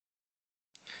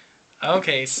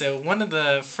Okay, so one of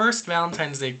the first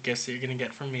Valentine's Day gifts you're gonna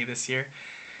get from me this year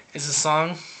is a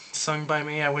song sung by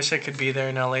me. I wish I could be there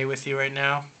in LA with you right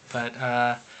now, but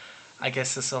I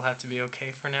guess this will have to be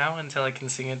okay for now until I can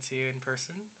sing it to you in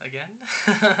person again.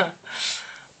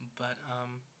 But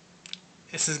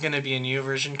this is gonna be a new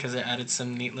version because I added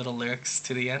some neat little lyrics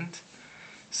to the end.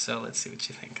 So let's see what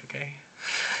you think, okay?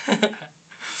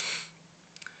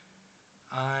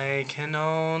 I can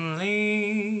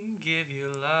only give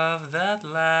you love that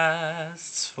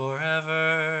lasts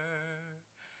forever,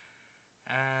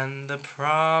 and the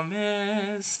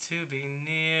promise to be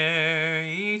near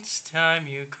each time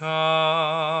you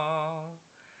call,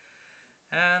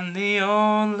 and the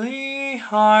only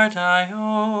heart I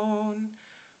own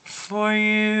for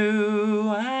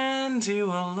you and you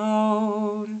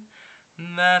alone.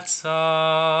 That's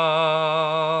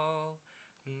all.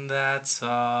 That's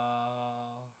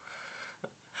all.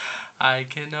 I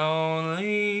can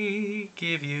only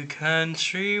give you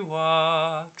country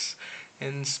walks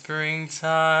in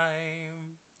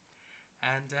springtime,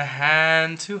 and a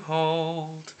hand to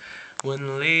hold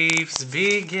when leaves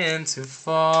begin to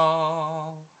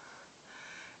fall,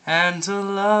 and a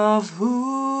love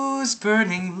whose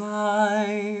burning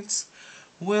light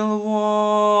will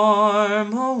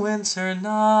warm a winter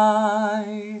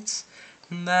night.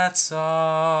 That's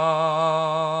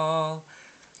all.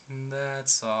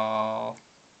 That's all.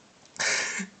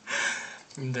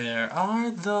 There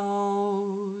are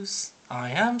those, I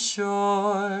am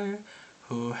sure,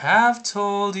 who have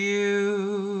told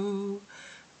you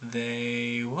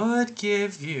they would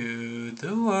give you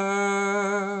the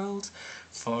world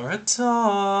for a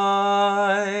toy.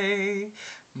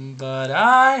 But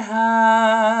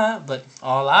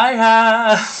all I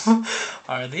have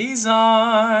are these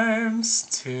arms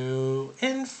to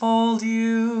enfold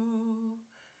you,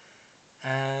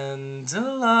 and a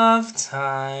love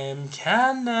time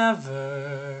can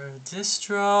never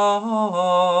destroy.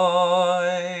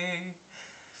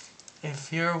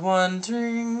 If you're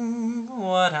wondering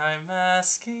what I'm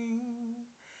asking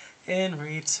in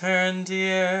return,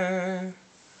 dear,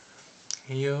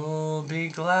 you'll be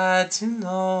glad to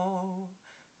know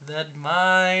that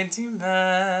my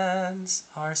demands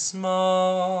are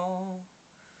small.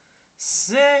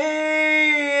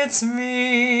 Say it's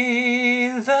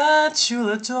me that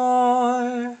you'll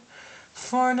adore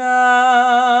for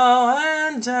now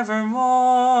and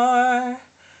evermore.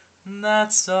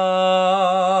 That's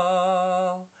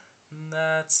all.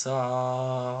 That's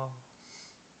all.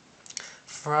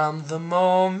 From the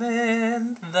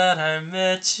moment that I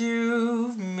met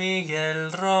you, Miguel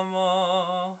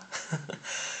Romo,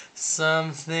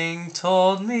 something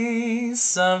told me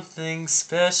something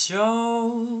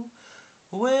special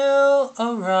will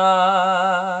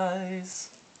arise.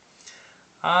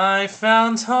 I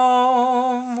found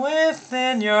home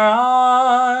within your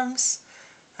arms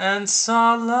and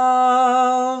saw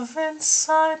love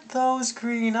inside those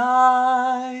green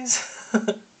eyes.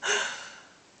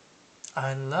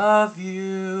 I love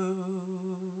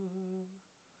you.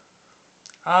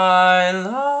 I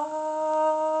love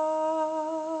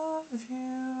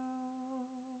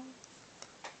you.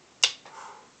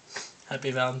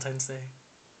 Happy Valentine's Day.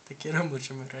 Te quiero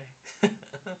mucho, Miguel.